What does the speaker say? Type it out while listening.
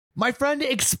My friend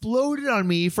exploded on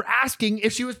me for asking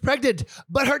if she was pregnant,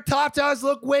 but her tatas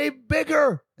look way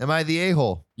bigger. Am I the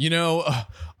a-hole? You know,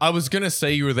 I was gonna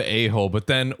say you were the a-hole, but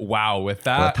then wow, with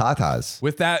that tatas,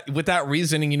 with that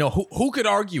reasoning, you know, who could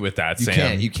argue with that?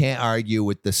 Sam, you can't argue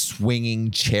with the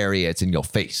swinging chariots in your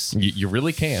face. You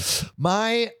really can't.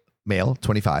 My male,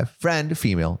 25, friend,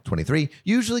 female, 23,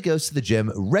 usually goes to the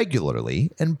gym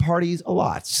regularly and parties a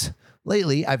lot.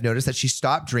 Lately, I've noticed that she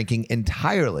stopped drinking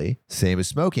entirely, same as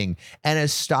smoking, and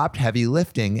has stopped heavy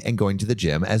lifting and going to the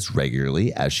gym as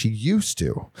regularly as she used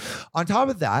to. On top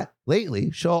of that,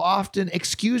 lately, she'll often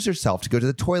excuse herself to go to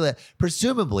the toilet,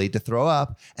 presumably to throw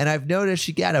up, and I've noticed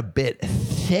she got a bit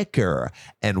thicker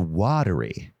and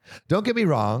watery. Don't get me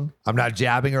wrong, I'm not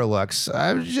jabbing her looks,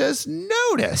 I've just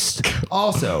noticed.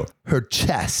 Also, her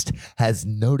chest has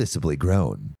noticeably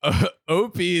grown.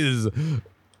 OP is...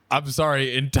 I'm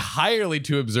sorry, entirely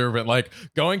too observant. Like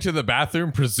going to the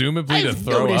bathroom, presumably to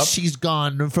throw up. She's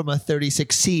gone from a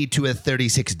 36C to a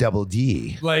 36 double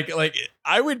D. Like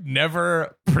I would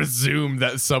never presume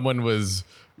that someone was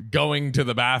going to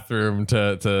the bathroom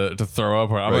to throw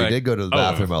up. He did go to the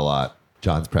bathroom a lot.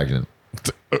 John's pregnant.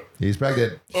 He's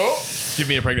pregnant. Oh, give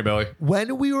me a pregnant belly.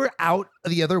 When we were out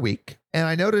the other week, and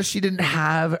I noticed she didn't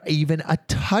have even a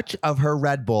touch of her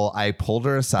Red Bull, I pulled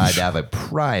her aside to have a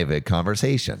private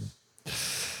conversation.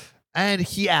 And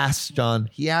he asked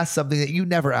something that you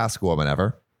never ask a woman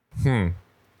ever.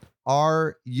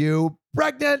 Are you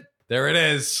pregnant? There it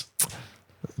is.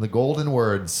 The golden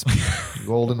words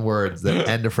that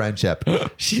end a friendship.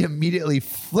 She immediately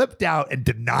flipped out and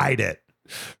denied it.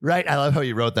 Right? I love how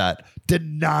you wrote that.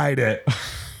 Denied it.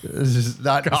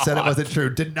 Not said it wasn't true.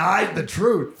 Denied the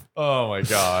truth. Oh my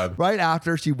God. Right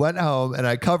after she went home, and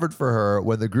I covered for her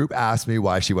when the group asked me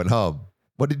why she went home.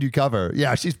 What did you cover?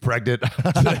 Yeah, she's pregnant.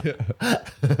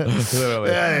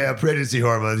 Yeah, pregnancy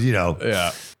hormones, you know.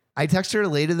 Yeah. I texted her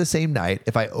later the same night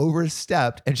if I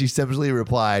overstepped, and she simply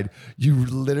replied, "You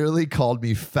literally called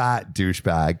me fat,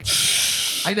 douchebag."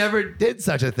 I never did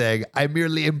such a thing. I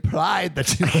merely implied that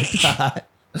she was fat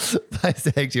by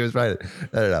saying she was pregnant.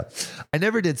 No. I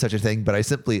never did such a thing, but I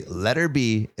simply let her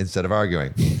be instead of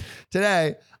arguing.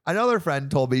 Today, another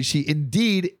friend told me she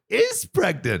indeed is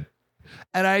pregnant,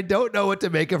 and I don't know what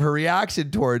to make of her reaction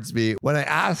towards me when I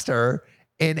asked her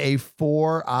in a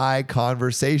 4-eye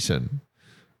conversation.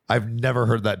 I've never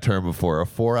heard that term before, a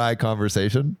 4-eye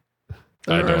conversation.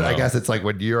 I guess it's like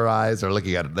when your eyes are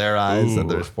looking at their eyes. And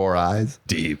there's 4 eyes.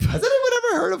 Deep. Has anyone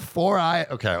ever heard of 4-eye?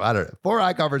 Okay, I don't know.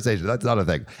 4-eye conversation. That's not a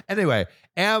thing. Anyway,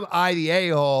 am I the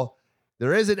a-hole?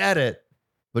 There is an edit.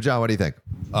 But John, what do you think?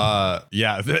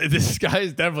 Yeah, this guy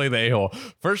is definitely the a-hole.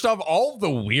 First off, all of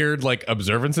the weird like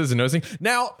observances and noticing.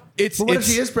 Now, but what if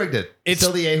she is pregnant? It's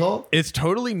still the a-hole? It's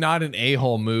totally not an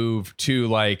a-hole move to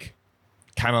like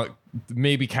kind of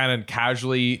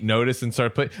casually notice and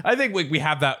start put. I think we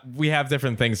have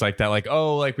different things like that.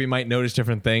 Like, we might notice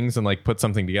different things and like put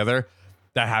something together.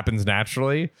 That happens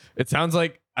naturally. It sounds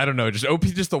like, I don't know,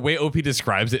 just the way OP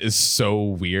describes it is so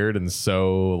weird and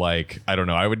so like, I don't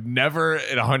know. I would never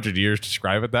in 100 years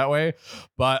describe it that way.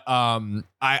 But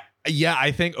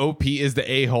I think OP is the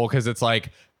a-hole because it's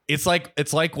like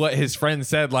what his friend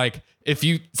said. Like if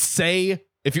you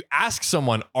ask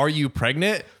someone, are you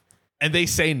pregnant? And they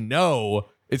say no,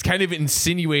 it's kind of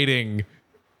insinuating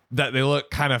that they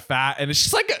look kind of fat. And it's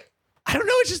just like, I don't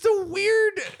know. It's just a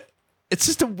weird question.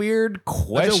 It's a weird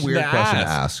question to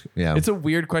ask. Yeah. It's a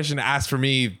weird question to ask for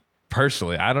me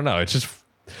personally. I don't know. It's just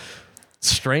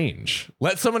strange.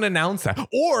 Let someone announce that.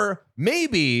 Or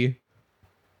maybe,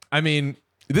 I mean,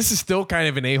 this is still kind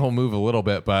of an a-hole move a little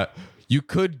bit, but you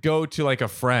could go to like a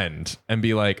friend and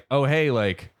be like, oh, hey,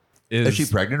 like, is she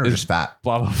pregnant or just fat?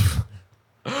 Blah, blah, blah.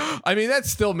 I mean, that's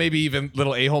still maybe even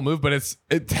little a-hole move, but it's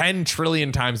 10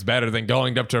 trillion times better than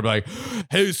going up to her like,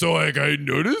 hey, so like I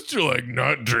noticed you're like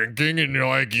not drinking and you're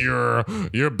like your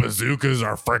bazookas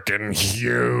are freaking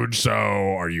huge. So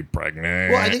are you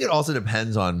pregnant? Well, I think it also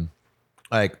depends on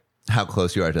like how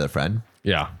close you are to the friend.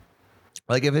 Yeah.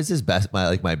 Like if it's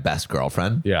my best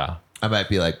girlfriend. Yeah. I might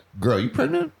be like, girl, you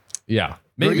pregnant? Yeah.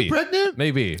 Maybe. Are you pregnant?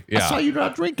 Maybe. Yeah. I saw you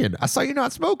not drinking. I saw you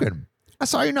not smoking. I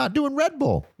saw you not doing Red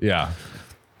Bull. Yeah.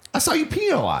 I saw you pee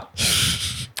a lot.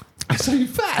 I saw you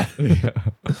fat. Yeah.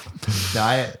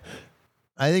 No,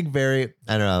 I think I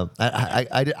don't know.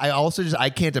 I also I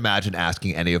can't imagine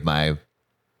asking any of my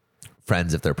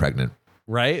friends if they're pregnant.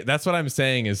 Right? That's what I'm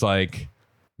saying is like,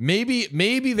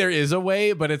 maybe there is a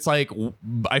way, but it's like,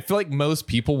 I feel like most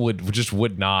people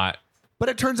would not. But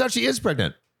it turns out she is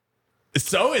pregnant.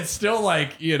 So it's still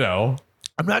like, you know.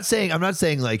 I'm not saying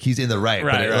like he's in the right.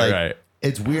 Right, but right.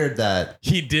 It's weird that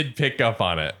he did pick up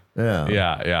on it.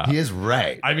 Yeah. He is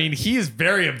right. I mean, he is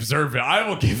very observant. I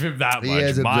will give him that He much.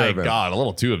 is My observant. God, a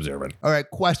little too observant. All right,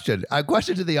 question. A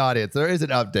question to the audience. There is an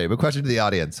update, but question to the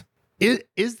audience.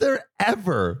 Is there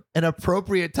ever an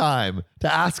appropriate time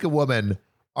to ask a woman,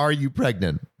 are you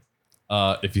pregnant?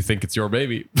 If you think it's your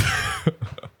baby.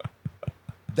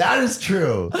 That is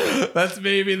true. That's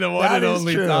maybe the one and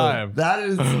only time. That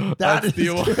is the one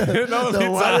and only the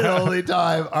one and time. only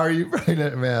time. Are you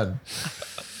pregnant, man?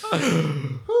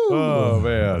 Oh,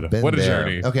 man. Been What a there.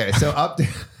 journey. Okay, so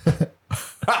update.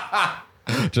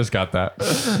 Just got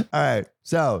that. All right,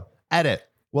 so edit.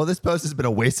 Well, this post has been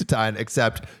a waste of time,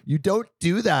 except you don't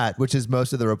do that, which is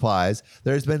most of the replies.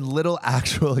 There's been little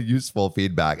actual useful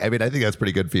feedback. I mean, I think that's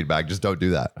pretty good feedback. Just don't do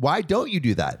that. Why don't you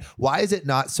do that? Why is it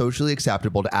not socially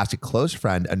acceptable to ask a close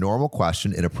friend a normal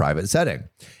question in a private setting?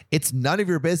 It's none of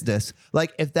your business.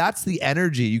 Like, if that's the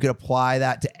energy, you can apply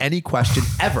that to any question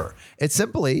ever. It's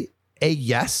simply a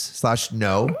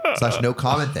yes/no/no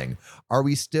comment thing. Are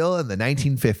we still in the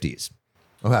 1950s?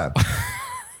 Okay.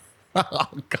 Oh,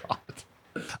 God.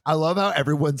 I love how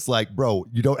everyone's like, bro,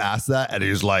 you don't ask that. And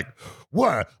he's like,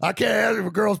 what? I can't ask if a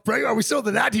girl's pregnant. Are we still in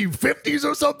the 1950s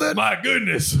or something? My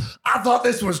goodness. I thought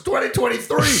this was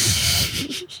 2023.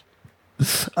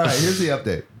 All right, here's the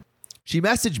update. She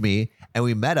messaged me and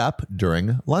we met up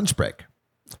during lunch break.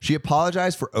 She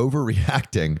apologized for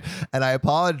overreacting and I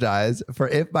apologized for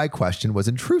if my question was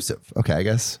intrusive. Okay, I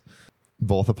guess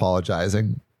both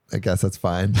apologizing. I guess that's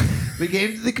fine. We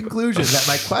came to the conclusion that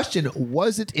my question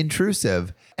wasn't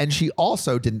intrusive and she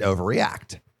also didn't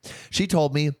overreact. She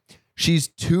told me she's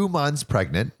 2 months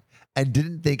pregnant and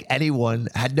didn't think anyone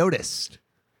had noticed.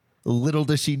 Little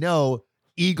does she know,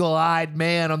 eagle-eyed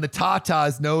man on the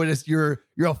tatas noticed you're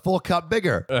a full cup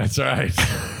bigger. That's right.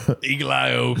 Eagle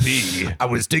Eye OP. I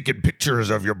was taking pictures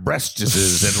of your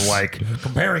breastises and like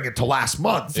comparing it to last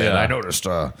month and I noticed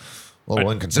a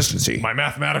little inconsistency. My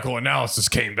mathematical analysis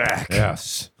came back.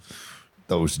 Yes.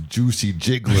 Those juicy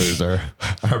jigglers are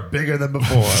bigger than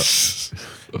before.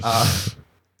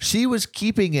 She was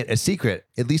keeping it a secret,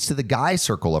 at least to the guy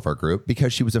circle of our group,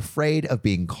 because she was afraid of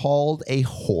being called a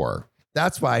whore.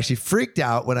 That's why she freaked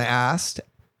out when I asked.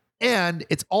 And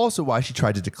it's also why she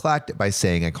tried to deflect it by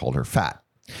saying I called her fat.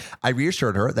 I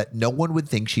reassured her that no one would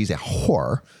think she's a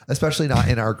whore, especially not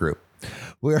in our group.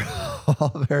 We're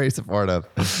all very supportive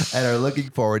and are looking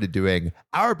forward to doing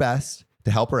our best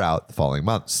to help her out the following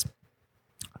months.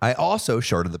 I also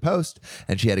showed her the post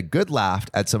and she had a good laugh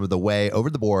at some of the way over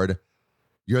the board,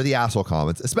 you're the asshole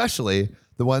comments, especially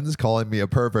the ones calling me a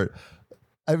pervert.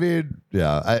 I mean,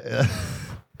 yeah,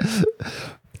 I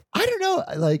don't know.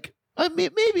 Like, I mean,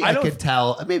 maybe I could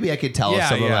tell. Maybe I could tell if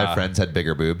some of my friends had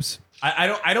bigger boobs.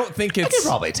 I don't think it's. I can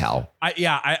probably tell.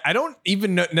 I don't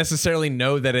even necessarily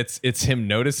know that it's him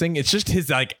noticing. It's just his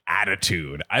like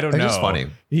attitude. I don't know. It's just funny.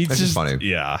 It's just funny.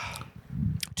 Yeah.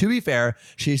 To be fair,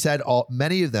 she said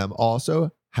many of them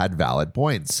also had valid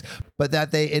points, but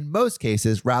that they, in most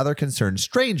cases, rather concerned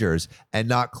strangers and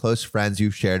not close friends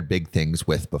you've shared big things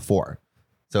with before.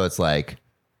 So it's like,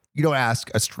 you don't ask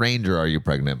a stranger, are you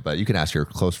pregnant? But you can ask your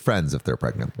close friends if they're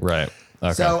pregnant. Right.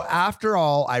 Okay. So after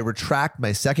all, I retract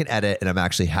my second edit and I'm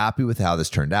actually happy with how this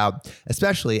turned out,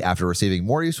 especially after receiving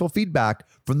more useful feedback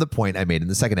from the point I made in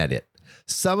the second edit.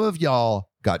 Some of y'all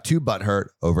got too butthurt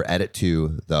over edit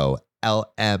 2, though.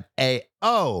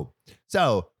 LMAO.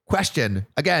 So question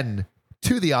again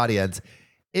to the audience,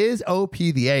 is OP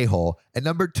the a-hole? And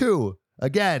number 2,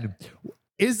 again,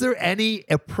 is there any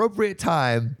appropriate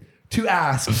time to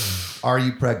ask, are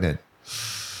you pregnant?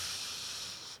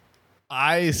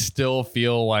 I still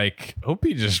feel like OP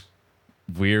just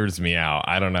weirds me out.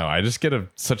 I don't know. I just get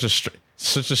such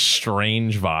a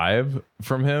strange vibe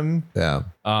from him. Yeah.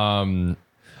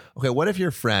 Okay, what if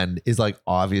your friend is like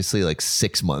obviously like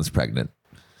 6 months pregnant?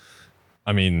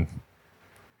 I mean,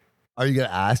 are you gonna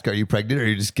ask, are you pregnant, or are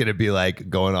you just gonna be like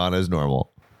going on as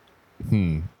normal?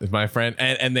 If my friend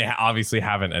and they obviously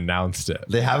haven't announced it.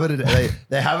 They haven't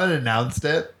announced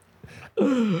it.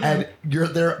 And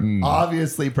they're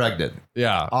obviously pregnant.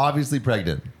 Yeah. Obviously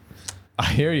pregnant.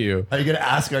 I hear you. Are you gonna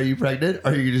ask, are you pregnant?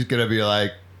 Or are you just gonna be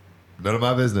like, none of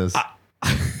my business?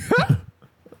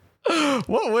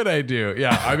 What would I do?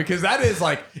 Yeah, because that is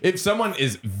like, if someone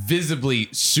is visibly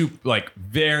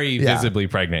very visibly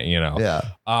pregnant, you know. Yeah.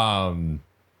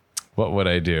 What would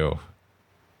I do?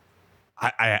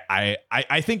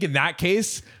 I think in that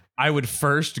case, I would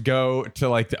first go to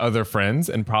like the other friends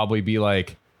and probably be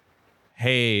like,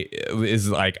 hey, is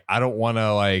like, I don't want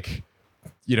to like,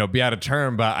 you know, be out of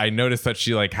term, but I noticed that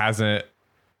she like hasn't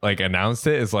like announced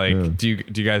it. Is like, do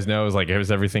you guys know? Is like,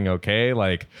 is everything okay?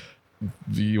 Like,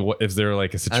 is there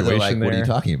like a situation like, there? what are you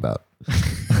talking about?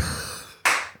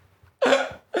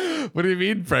 What do you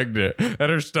mean pregnant? And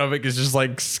her stomach is just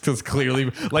like, because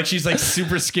clearly, like she's like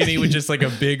super skinny with just like a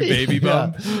big baby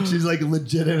bump. She's like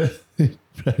legitimately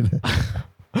pregnant.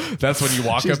 That's when you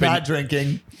walk She's up not and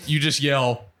drinking. you just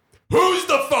yell, "Who's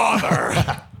the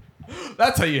father?"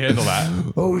 That's how you handle that.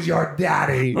 Who's your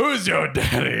daddy? Who's your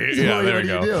daddy? So Yeah, what there do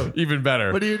you you go. do? Even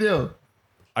better. What do you do?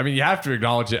 I mean, you have to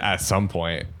acknowledge it at some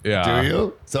point. Yeah. Do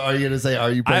you? So are you going to say, are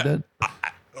you pregnant?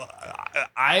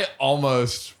 I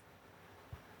almost.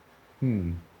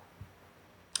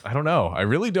 I don't know. I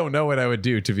really don't know what I would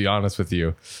do, to be honest with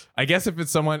you. I guess if it's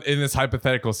someone in this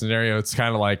hypothetical scenario, it's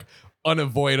kind of like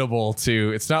unavoidable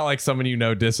to. It's not like someone you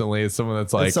know distantly. It's someone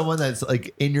that's like It's someone that's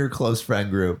like in your close friend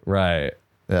group. right,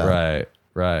 Yeah.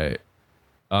 right.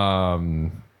 I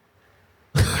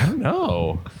don't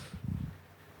know.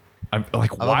 I'm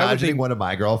like, I'm why would imagining they? one of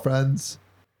my girlfriends.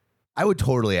 I would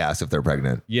totally ask if they're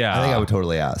pregnant. Yeah. I think I would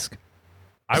totally ask.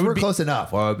 We're close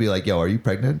enough. Or I would be like, yo, are you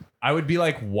pregnant? I would be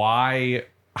like, why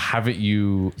haven't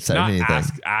you Said not anything.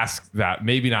 ask that?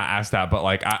 Maybe not ask that, but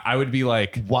like, I would be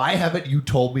like, Why haven't you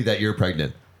told me that you're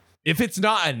pregnant? if it's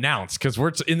not announced, because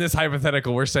we're in this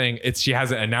hypothetical, we're saying she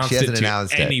hasn't announced it to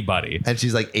anybody. And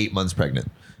she's like 8 months pregnant.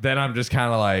 Then I'm just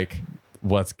kind of like,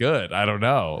 what's good? I don't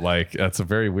know. Like, that's a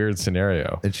very weird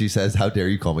scenario. And she says, how dare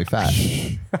you call me fat?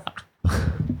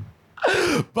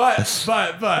 But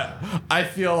I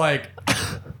feel like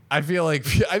if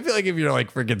you're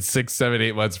like freaking 6, 7,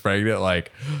 8 months pregnant,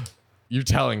 like you're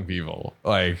telling people,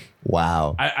 like,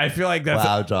 Wow. I feel like that's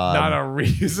Wow, John. not a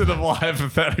reasonable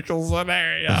hypothetical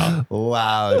scenario.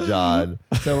 Wow, John.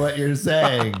 So what you're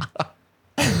saying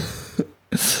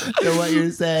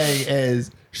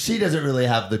is she doesn't really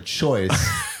have the choice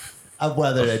of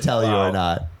whether to tell you or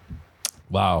not.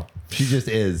 Wow. She just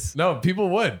is. No, people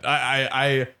would.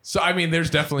 So I mean, there's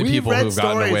definitely We've people read who've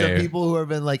gotten stories away. of people who have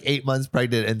been like 8 months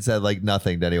pregnant and said like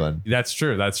nothing to anyone. That's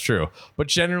true. But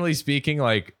generally speaking,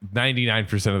 like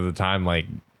 99% of the time, like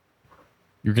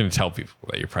you're gonna tell people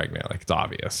that you're pregnant. Like it's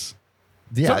obvious.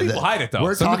 Yeah, Some people hide it though.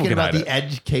 We're Some people talking can about hide the it.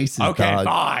 edge cases. Okay, dog.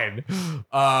 fine.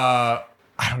 I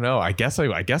don't know. I guess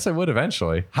I would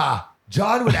eventually. Ha.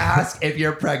 John would ask if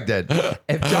you're pregnant.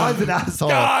 If John's an asshole,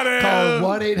 Got him.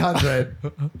 call 1-800.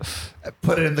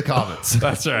 Put it in the comments.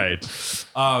 That's right.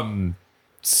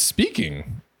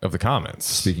 Speaking of the comments.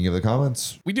 Speaking of the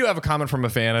comments, We do have a comment from a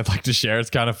fan I'd like to share. It's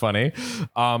kind of funny.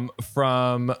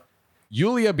 From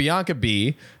Yulia Bianca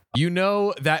B. You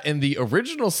know that in the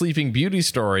original Sleeping Beauty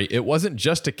story, it wasn't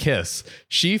just a kiss.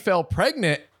 She fell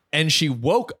pregnant and she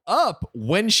woke up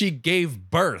when she gave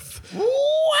birth.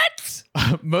 what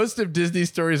Most of Disney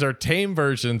stories are tame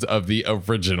versions of the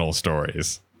original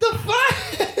stories. the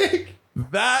fuck?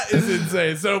 That is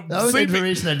insane. So That was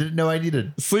information I didn't know I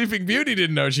needed. Sleeping Beauty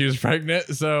didn't know she was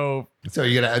pregnant. So So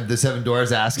you're gonna have the 7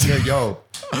 doors asking her, yo,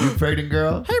 you pregnant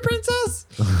girl? hey, princess.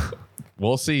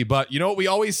 We'll see. But you know what we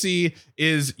always see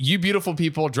is you beautiful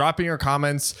people dropping your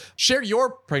comments. Share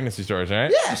your pregnancy stories,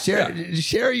 right? Yeah,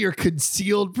 share your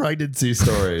concealed pregnancy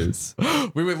stories.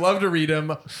 We would love to read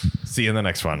them. See you in the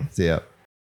next one. See ya.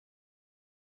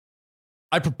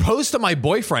 I proposed to my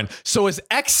boyfriend, so his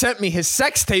ex sent me his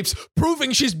sex tapes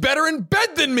proving she's better in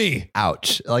bed than me.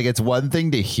 Ouch. Like, it's one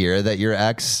thing to hear that your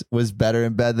ex was better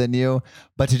in bed than you,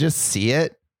 but to just see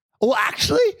it. Well,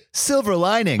 actually, silver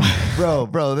lining, bro.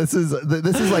 This is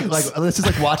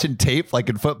like watching tape, like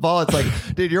in football. It's like,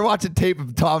 dude, you're watching tape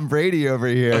of Tom Brady over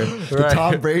here, the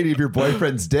Tom Brady of your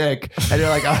boyfriend's dick, and you're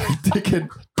like, I'm thinking,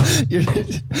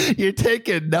 you're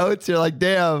taking notes. You're like,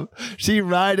 damn, she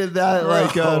riding that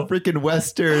like a freaking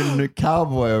Western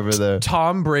cowboy over there.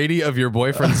 Tom Brady of your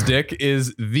boyfriend's dick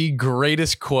is the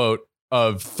greatest quote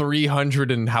of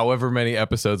 300 and however many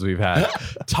episodes we've had.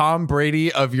 Tom Brady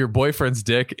of your boyfriend's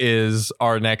dick is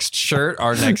our next shirt,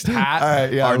 our next hat, All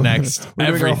right, yeah. our next We're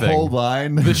doing everything. a whole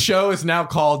line. The show is now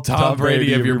called Tom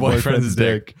Brady of your boyfriend's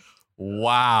dick.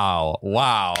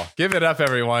 Wow. Give it up,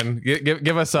 everyone.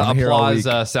 Give us an I'm here all applause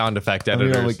week. sound effect I mean,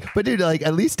 editors. but dude, like,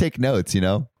 at least take notes, you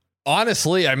know?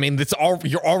 Honestly, I mean,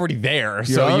 you're already there. You're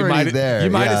So you already there.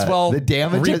 You might Yeah. as well the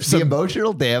damage, reap some the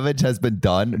emotional damage has been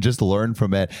done. Just learn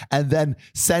from it, and then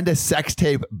send a sex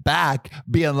tape back,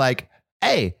 being like,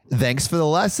 "Hey, thanks for the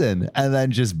lesson," and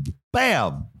then just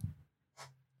bam.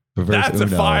 Reverse That's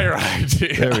Uno. a fire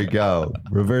idea. There we go.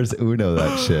 Reverse Uno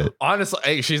that shit. Honestly,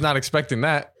 hey, she's not expecting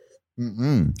that.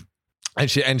 Mm-mm.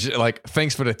 And she like,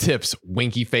 thanks for the tips,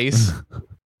 winky face.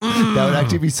 That would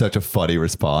actually be such a funny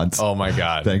response. Oh my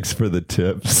God. Thanks for the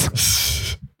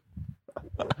tips.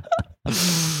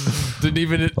 Didn't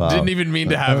even mean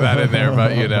to have that in there,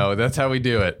 but you know, that's how we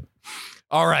do it.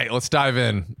 All right, let's dive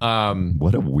in.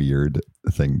 What a weird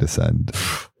thing to send.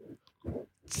 Can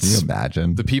you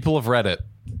imagine? The people of Reddit,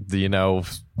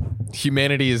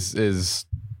 humanity is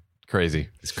crazy.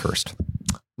 It's cursed.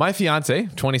 My fiance,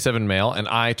 27 male, and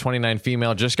I, 29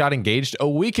 female, just got engaged a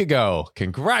week ago.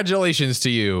 Congratulations to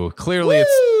you. Clearly,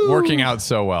 it's working out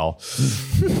so well.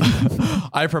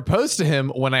 I proposed to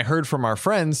him when I heard from our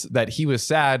friends that he was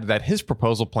sad that his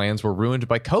proposal plans were ruined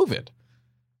by COVID.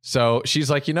 So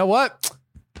she's like, you know what?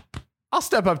 I'll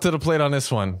step up to the plate on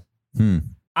this one.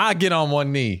 I get on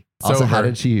one knee. Also, how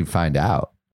did she find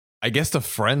out? I guess the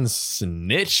friends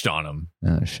snitched on him.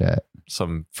 Oh, shit.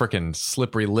 Some freaking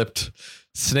slippery lipped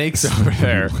snakes over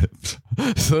there.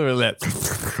 Slippery lipped.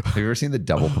 Have you ever seen the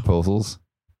double proposals?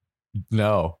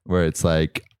 No. Where it's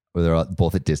like, where they're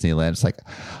both at Disneyland. It's like,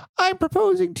 I'm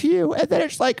proposing to you. And then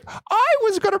it's like, I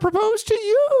was going to propose to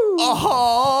you.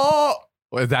 Oh,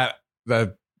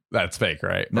 that's fake,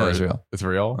 right? No, it's real. It's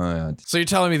real? Oh, yeah. So you're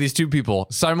telling me these two people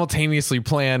simultaneously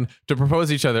plan to propose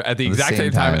to each other at the exact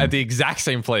same time at the exact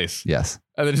same place? Yes.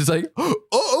 And then just like,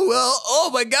 oh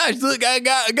my gosh, look, I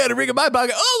got a ring in my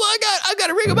pocket. Oh my God, I've got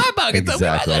a ring in my pocket.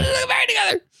 Exactly. So we're married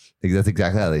together. That's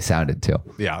exactly how they sounded too.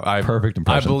 Yeah. Perfect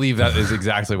impression. I believe that is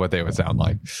exactly what they would sound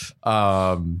like.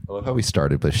 I love how we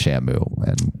started with Shamu.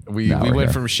 And we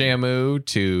went from Shamu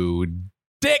to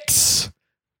dicks.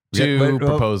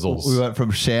 Proposals. We went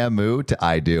from Shamu to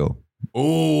I do.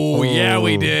 Oh, yeah,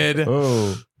 we did.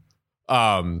 Oh.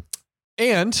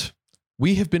 And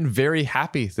we have been very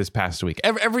happy this past week.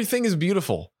 Everything is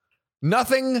beautiful.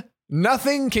 Nothing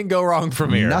can go wrong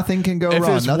from here. Nothing can go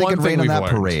wrong. Nothing can rain on that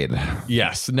parade.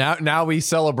 Yes. Now we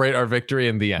celebrate our victory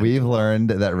in the end. We've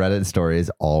learned that Reddit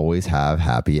stories always have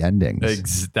happy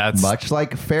endings. That's much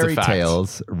like fairy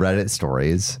tales. Reddit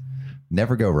stories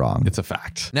never go wrong. It's a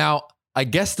fact. Now, I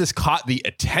guess this caught the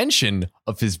attention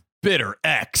of his bitter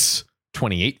ex,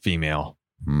 28 female.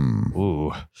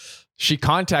 Ooh. She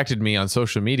contacted me on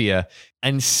social media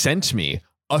and sent me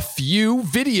a few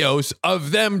videos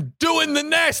of them doing the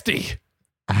nasty.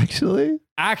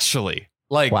 Actually,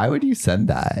 like, why would you send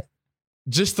that?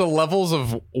 Just the levels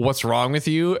of what's wrong with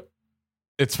you.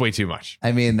 It's way too much.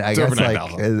 I mean, I guess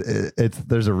like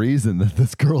there's a reason that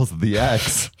this girl's the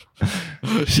ex.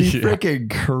 She's freaking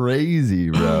crazy,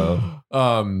 bro.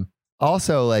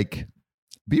 Also, like,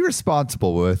 be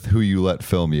responsible with who you let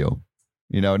film you.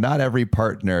 You know, not every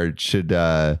partner should.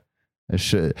 Thou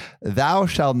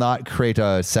shall not create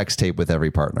a sex tape with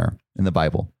every partner in the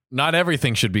Bible. Not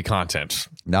everything should be content.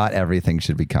 Not everything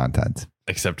should be content.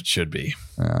 Except it should be.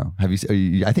 Have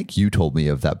you? I think you told me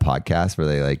of that podcast where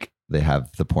they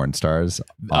have the porn stars.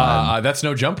 That's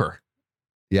No Jumper.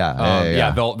 Yeah.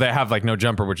 They have like No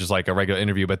Jumper, which is like a regular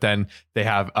interview, but then they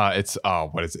have it's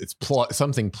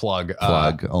something plug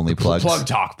only plugs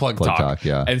plug talk.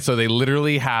 Yeah. And so they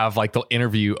literally have like they'll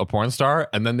interview a porn star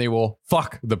and then they will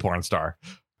fuck the porn star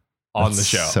on the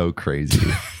show. So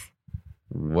crazy.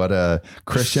 What a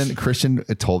Christian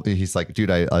told me, he's like, dude,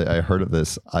 I heard of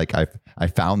this. Like I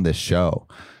found this show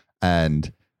and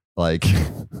like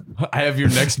I have your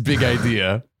next big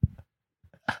idea.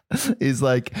 He's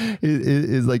like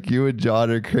you and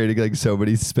John are creating like so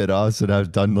many spinoffs and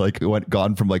have done like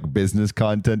gone from like business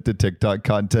content to TikTok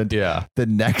content. Yeah. The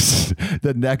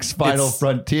next final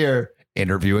frontier,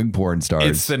 interviewing porn stars.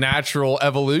 It's the natural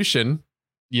evolution,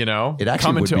 you know. It actually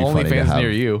coming would to be OnlyFans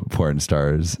near you. Porn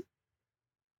stars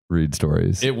read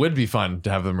stories. It would be fun to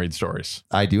have them read stories.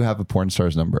 I do have a porn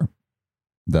star's number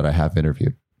that I have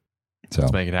interviewed. So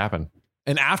let's make it happen.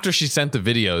 And after she sent the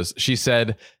videos, she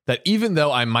said that even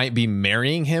though I might be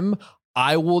marrying him,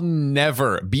 I will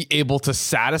never be able to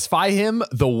satisfy him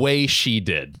the way she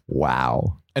did.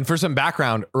 Wow. And for some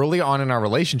background, early on in our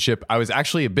relationship, I was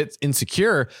actually a bit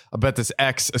insecure about this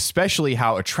ex, especially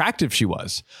how attractive she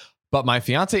was. But my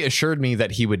fiance assured me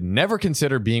that he would never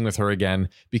consider being with her again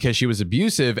because she was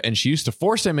abusive and she used to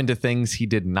force him into things he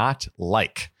did not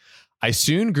like. I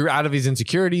soon grew out of these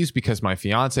insecurities because my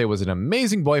fiance was an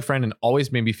amazing boyfriend and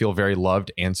always made me feel very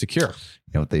loved and secure.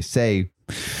 You know what they say?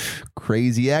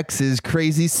 Crazy exes,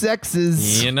 crazy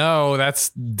sexes. You know, that's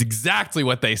exactly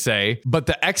what they say. But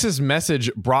the ex's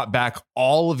message brought back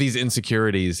all of these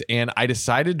insecurities, and I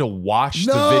decided to watch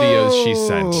the videos she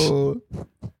sent.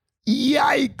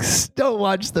 Yikes. Don't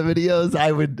watch the videos.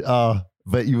 I would,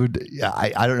 but you would, yeah,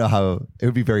 I don't know how, it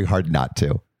would be very hard not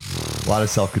to. A lot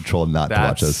of self-control not to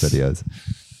watch those videos.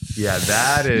 Yeah,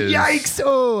 that is. Yikes!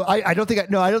 Oh, I don't think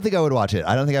I would watch it.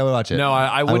 I don't think I would watch it. No,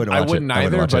 I wouldn't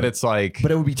either. But it's like, but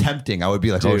it would be tempting. I would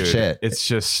be like, dude, oh shit! It's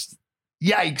just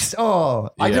yikes! Oh,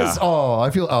 yeah.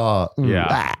 I feel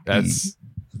yeah.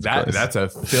 That's a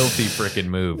filthy freaking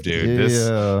move, dude.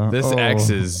 This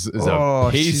ex is a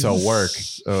piece of work.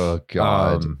 Oh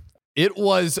god. It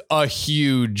was a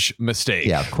huge mistake.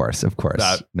 Yeah, of course.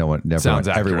 That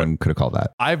Everyone could have called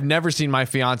that. I've never seen my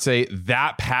fiance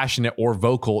that passionate or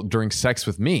vocal during sex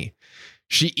with me.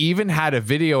 She even had a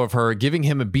video of her giving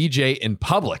him a BJ in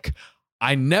public.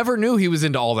 I never knew he was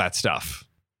into all that stuff.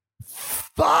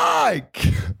 Fuck!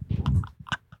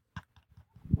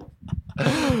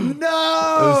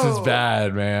 No! This is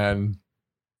bad, man.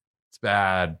 It's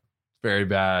bad. Very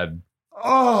bad.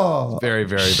 Oh, very,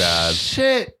 very bad.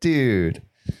 Shit, dude.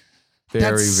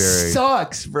 That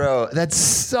sucks, bro. That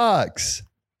sucks.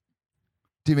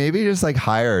 Dude, maybe just like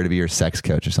hire her to be your sex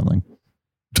coach or something.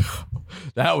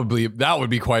 That would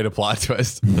be quite a plot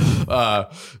twist.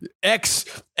 X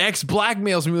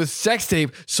blackmails me with sex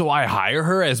tape, so I hire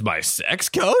her as my sex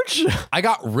coach. I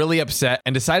got really upset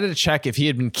and decided to check if he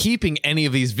had been keeping any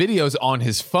of these videos on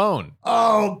his phone.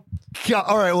 Oh, God.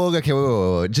 All right. Well, okay.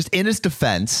 Wait. Just in his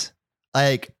defense,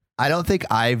 like, I don't think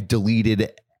I've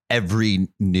deleted every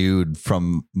nude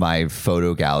from my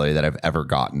photo gallery that I've ever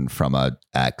gotten from a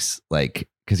ex. Like,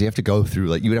 because you would have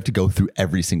to go through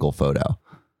every single photo.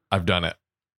 I've done it.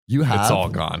 You have? It's all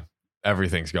gone.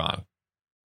 Everything's gone.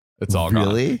 It's all gone.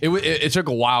 Really? It took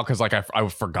a while because like I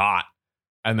forgot,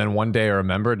 and then one day I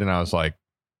remembered, and I was like,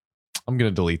 I'm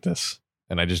gonna delete this,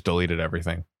 and I just deleted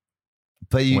everything.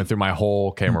 But you went through my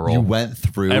whole camera roll. You went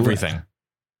through everything,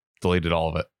 deleted all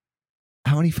of it.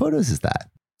 How many photos is that?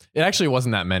 It actually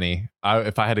wasn't that many.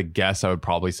 If I had to guess, I would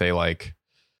probably say like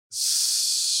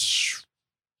 6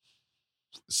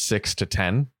 to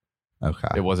 10. Okay,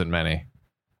 it wasn't many.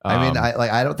 I mean,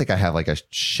 I don't think I have like a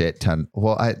shit ton.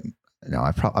 Well, I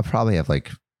probably have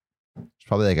like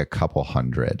a couple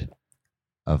hundred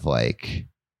of like.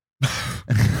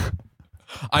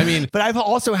 I mean, but I've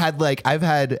also had like I've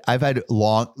had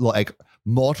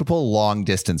multiple long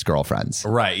distance girlfriends.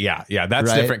 Right? Yeah. That's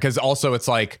right? different because also it's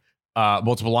like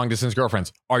multiple long distance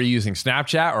girlfriends. Are you using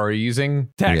Snapchat or are you using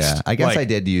text? Yeah, I guess I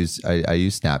did use I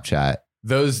used Snapchat.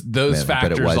 Those factors,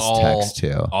 but it was text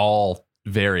too. All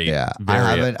very, yeah. Very,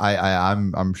 I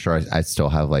haven't. I'm sure I still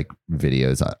have like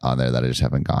videos on there that I just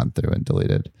haven't gone through and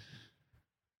deleted.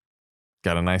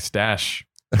 Got a nice stash.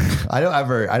 I don't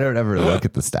ever look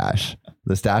at the stash.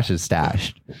 The stash is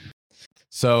stashed.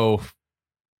 So,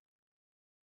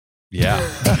 yeah.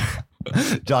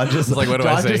 John just like, what do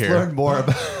I say here? Learned more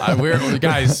about.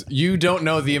 Guys, you don't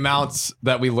know the amounts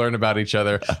that we learn about each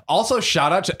other. Also,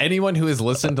 shout out to anyone who has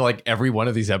listened to like every one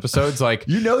of these episodes. Like,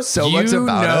 you know so much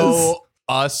about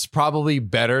us probably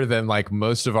better than like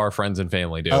most of our friends and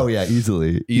family do. Oh yeah,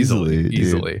 easily.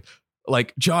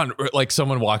 Like, John, like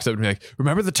someone walks up to me like,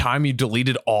 remember the time you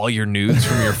deleted all your nudes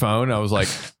from your phone? I was like,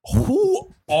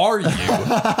 who are you?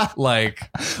 Like,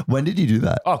 when did you do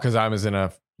that? Oh, because I was in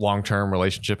a long-term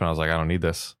relationship and I was like, I don't need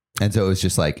this. And so it was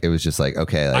just like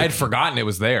okay, like, I had forgotten it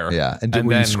was there. Yeah. And were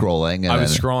you scrolling? I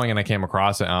was scrolling and I came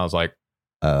across it and I was like,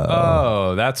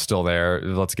 oh, that's still there.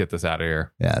 Let's get this out of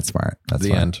here. Yeah, that's smart. That's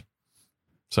the end.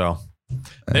 So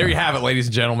there you have it, ladies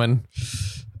and gentlemen.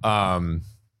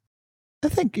 I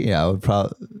think, I would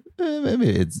probably,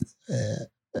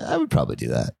 I would probably do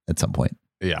that at some point.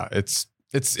 Yeah, it's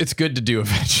good to do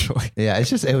eventually. Yeah,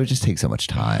 it would just take so much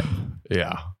time.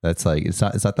 Yeah. That's like, it's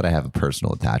not that I have a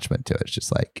personal attachment to it. It's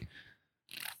just like,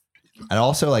 and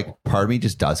also like part of me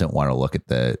just doesn't want to look at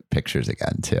the pictures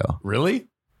again too. Really?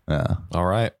 Yeah. All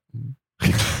right.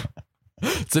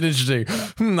 It's an interesting,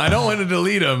 I don't want to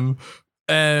delete them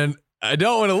and I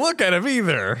don't want to look at them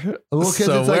either. Well,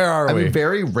 so where are we? I mean,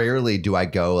 very rarely do I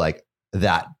go like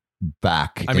that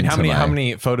back. I mean, how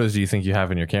many photos do you think you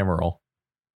have in your camera roll?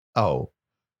 Oh,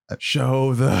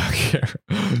 show the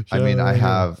camera. I mean, I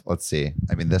have, let's see.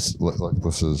 I mean, this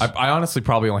is. I honestly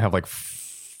probably only have like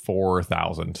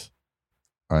 4,000.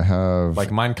 I have.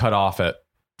 Like mine cut off at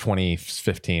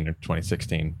 2015 or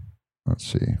 2016. Let's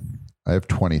see. I have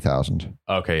 20,000.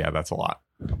 Okay, yeah, that's a lot.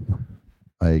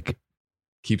 Like.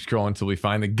 Keep scrolling until we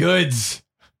find the goods.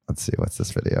 Let's see. What's this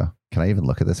video? Can I even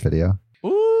look at this video?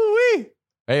 Ooh-wee.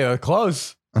 Hey,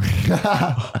 close.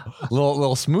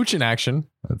 little smooching action.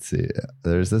 Let's see.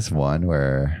 There's this one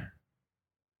where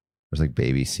there's like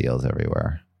baby seals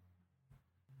everywhere.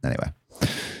 Anyway.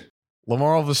 The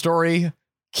moral of the story,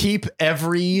 keep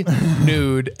every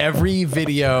nude, every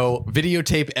video,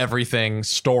 videotape everything,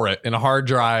 store it in a hard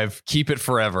drive, keep it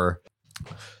forever.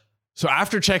 So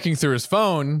after checking through his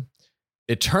phone,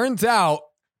 it turns out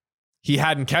he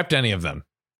hadn't kept any of them.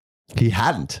 He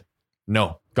hadn't?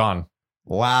 No, gone.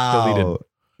 Wow. Deleted.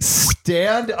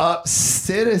 Stand up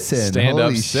citizen.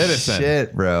 Holy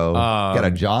shit, bro. Got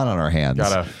a John on our hands.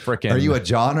 Got a freaking. Are you a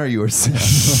John or are you a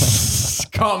Sam?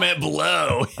 Comment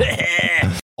below.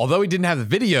 Although he didn't have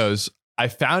the videos, I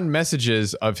found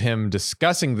messages of him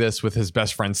discussing this with his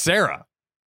best friend, Sarah.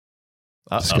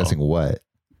 Discussing what?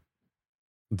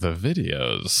 The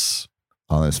videos.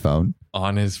 On his phone?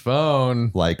 On his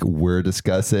phone. Like we're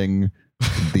discussing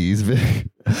these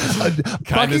videos.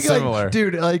 Kind of similar. Like,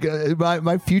 dude, like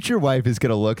my future wife is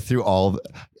going to look through all of,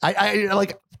 I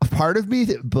like part of me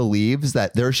that believes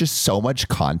that there's just so much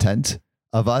content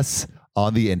of us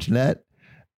on the internet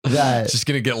that it's just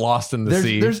gonna get lost in the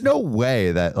sea. There's no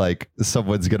way that like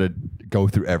someone's gonna go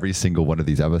through every single one of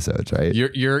these episodes, right?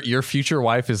 Your future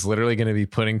wife is literally going to be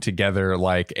putting together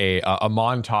like a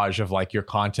montage of like your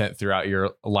content throughout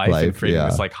your life and creating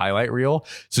this like highlight reel.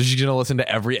 So she's gonna listen to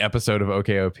every episode of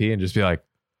OKOP and just be like,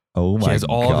 "Oh my god!" He has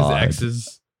all of his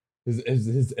exes,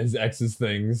 his exes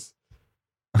things.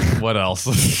 What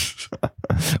else?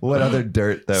 What other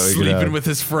dirt that we sleeping with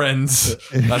his friends?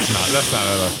 That's not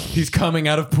enough. He's coming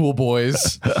out of Pool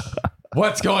Boys.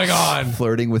 What's going on?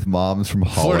 Flirting with moms from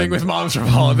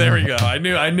Holland. There we go. I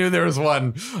knew there was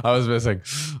one I was missing.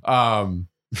 All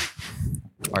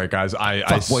right, guys.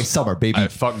 Fuckboy summer, baby.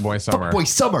 Fuckboy summer. Fuckboy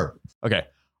summer. Okay.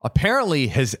 Apparently,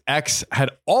 his ex had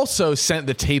also sent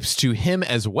the tapes to him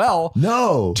as well.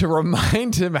 No. To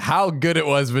remind him how good it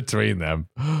was between them.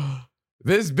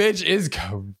 This bitch is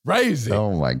crazy.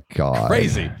 Oh my god.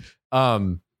 Crazy.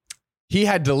 He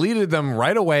had deleted them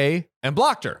right away and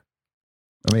blocked her.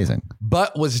 Amazing.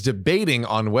 But was debating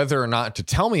on whether or not to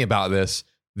tell me about this.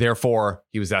 Therefore,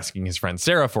 he was asking his friend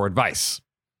Sarah for advice.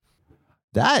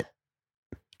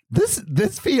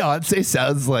 This fiance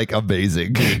sounds like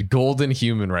amazing. Dude, golden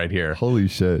human right here. Holy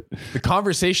shit. The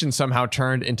conversation somehow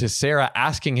turned into Sarah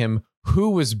asking him who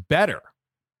was better.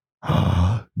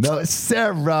 No,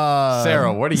 Sarah.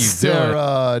 Sarah, what are you doing?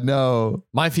 Sarah, no.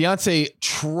 My fiance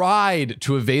tried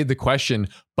to evade the question,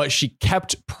 but she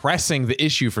kept pressing the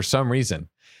issue for some reason.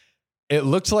 It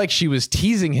looked like she was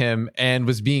teasing him and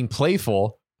was being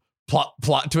playful.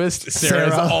 Plot twist.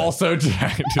 Sarah's also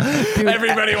tagged. Dude,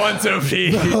 everybody wants OP.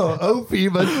 No, OP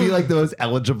must be like the most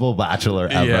eligible bachelor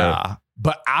ever. Yeah.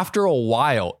 But after a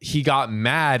while, he got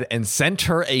mad and sent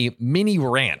her a mini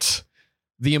rant.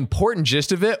 The important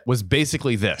gist of it was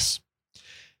basically this.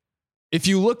 If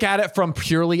you look at it from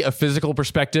purely a physical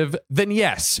perspective, then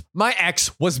yes, my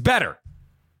ex was better.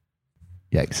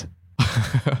 Yikes.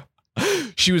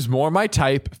 She was more my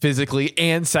type physically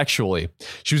and sexually.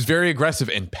 She was very aggressive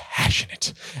and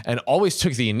passionate and always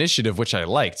took the initiative, which I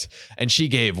liked. And she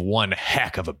gave one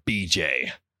heck of a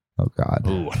BJ. Oh, God.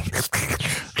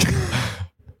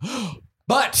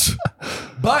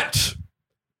 But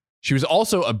she was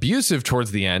also abusive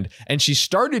towards the end, and she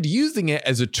started using it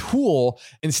as a tool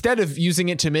instead of using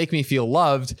it to make me feel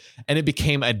loved, and it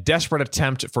became a desperate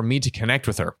attempt for me to connect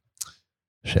with her.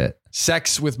 Shit.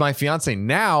 Sex with my fiance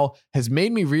now has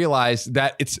made me realize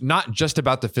that it's not just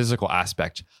about the physical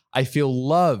aspect. I feel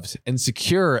loved and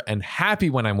secure and happy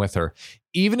when I'm with her.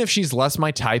 Even if she's less my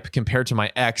type compared to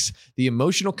my ex, the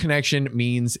emotional connection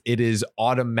means it is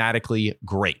automatically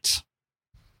great.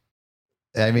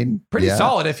 I mean, pretty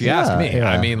solid if you ask me.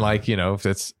 Yeah. I mean, like, you know,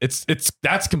 it's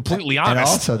that's completely honest. And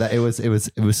also that it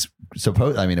was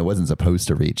supposed. I mean, it wasn't supposed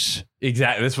to reach.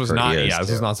 Exactly. This was not. Yeah,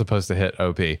 this was not supposed to hit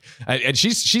OP. And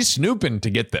she's snooping to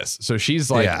get this. So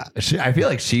she's like, I feel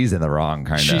like she's in the wrong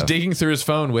kind of. She's digging through his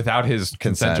phone without his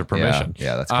consent or permission.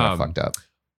 Yeah, that's kind of fucked up.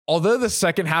 Although the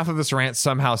second half of this rant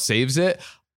somehow saves it,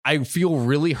 I feel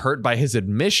really hurt by his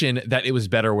admission that it was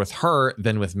better with her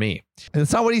than with me. And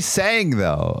it's not what he's saying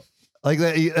though. Like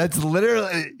that's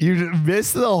literally, you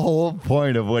missed the whole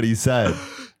point of what he said.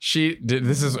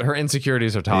 This is her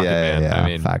insecurities are talking, man. Yeah, I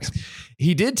mean, facts.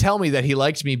 He did tell me that he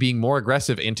liked me being more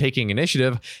aggressive and taking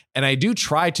initiative, and I do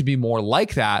try to be more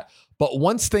like that. But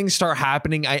once things start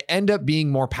happening, I end up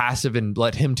being more passive and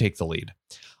let him take the lead.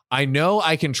 I know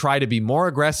I can try to be more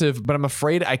aggressive, but I'm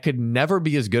afraid I could never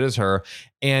be as good as her,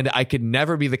 and I could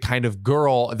never be the kind of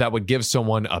girl that would give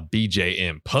someone a BJ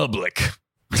in public.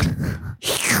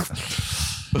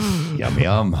 Yum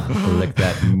yum. Like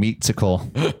that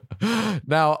meatsicle.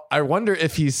 Now, I wonder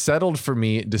if he's settled for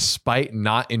me despite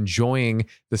not enjoying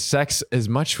the sex as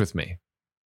much with me.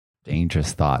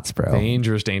 Dangerous thoughts, bro.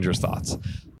 Dangerous thoughts.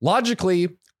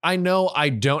 Logically, I know I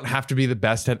don't have to be the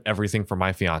best at everything for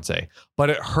my fiance, but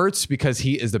it hurts because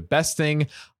he is the best thing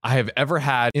I have ever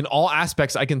had in all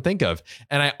aspects I can think of.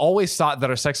 And I always thought that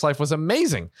our sex life was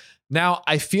amazing. Now,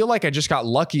 I feel like I just got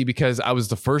lucky because I was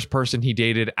the first person he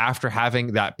dated after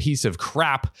having that piece of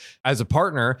crap as a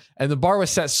partner. And the bar was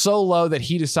set so low that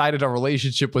he decided our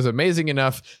relationship was amazing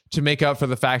enough to make up for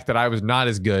the fact that I was not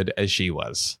as good as she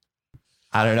was.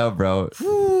 I don't know, bro.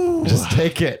 Just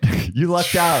take it. You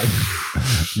lucked out.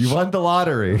 You won the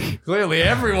lottery. Clearly,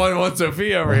 everyone wants OP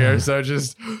over here. So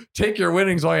just take your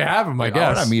winnings while you have them, I guess.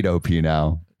 I want to meet OP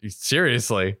now.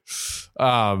 Seriously.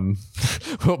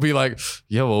 We'll be like,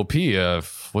 yo, OP,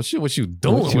 what you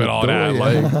doing with all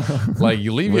that? Like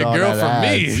you leave your girl for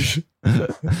me.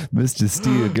 Mr.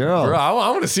 Steal Girl. Bro, I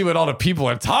want to see what all the people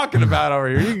are talking about over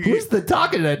here. Who's the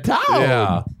talking to town?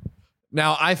 Yeah.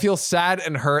 Now, I feel sad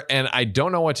and hurt, and I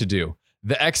don't know what to do.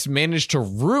 The ex managed to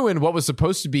ruin what was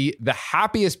supposed to be the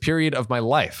happiest period of my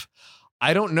life.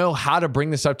 I don't know how to bring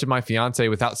this up to my fiance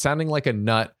without sounding like a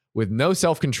nut with no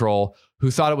self-control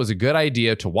who thought it was a good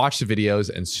idea to watch the videos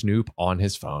and snoop on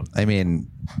his phone. I mean,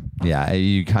 yeah,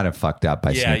 you kind of fucked up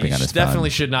by snooping on his phone.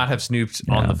 Definitely should not have snooped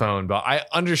on the phone, but I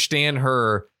understand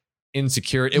her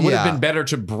insecurity. It would have been better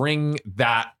to bring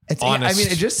that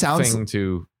honest it just sounds thing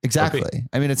to exactly. OP.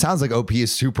 I mean, it sounds like OP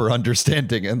is super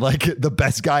understanding and like the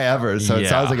best guy ever. So it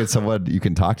sounds like it's someone you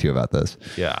can talk to about this.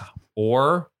 Yeah.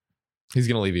 Or he's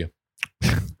going to leave you.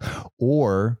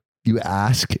 Or you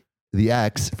ask the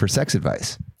ex for sex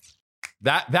advice.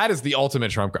 That is the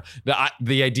ultimate trump card.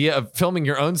 The idea of filming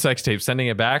your own sex tape, sending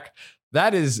it back,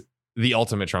 that is the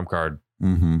ultimate trump card.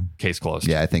 Mm-hmm. Case closed.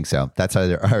 Yeah, I think so. That's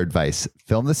our advice.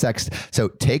 Film the sex. So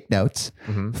take notes,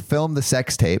 film the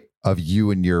sex tape of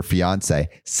you and your fiance,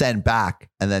 send back,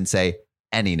 and then say,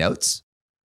 any notes?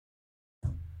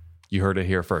 You heard it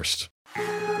here first.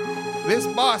 This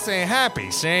boss ain't happy,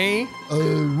 see?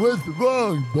 What's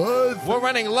wrong, boss? We're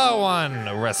running low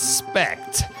on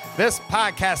respect. This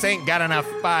podcast ain't got enough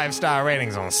 5-star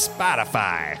ratings on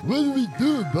Spotify. What do we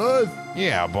do, boss?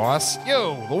 Yeah, boss.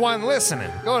 You, the one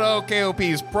listening, go to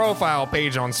OKOP's profile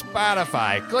page on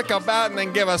Spotify, click about, and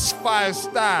then give us 5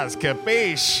 stars,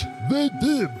 capiche? They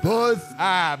did, boss.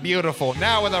 Ah, beautiful.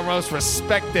 Now we're the most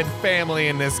respected family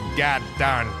in this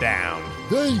goddamn town.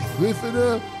 Thanks,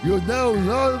 listener. You're now an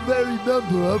honorary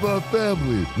member of our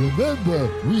family. Remember,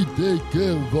 we take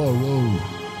care of our own.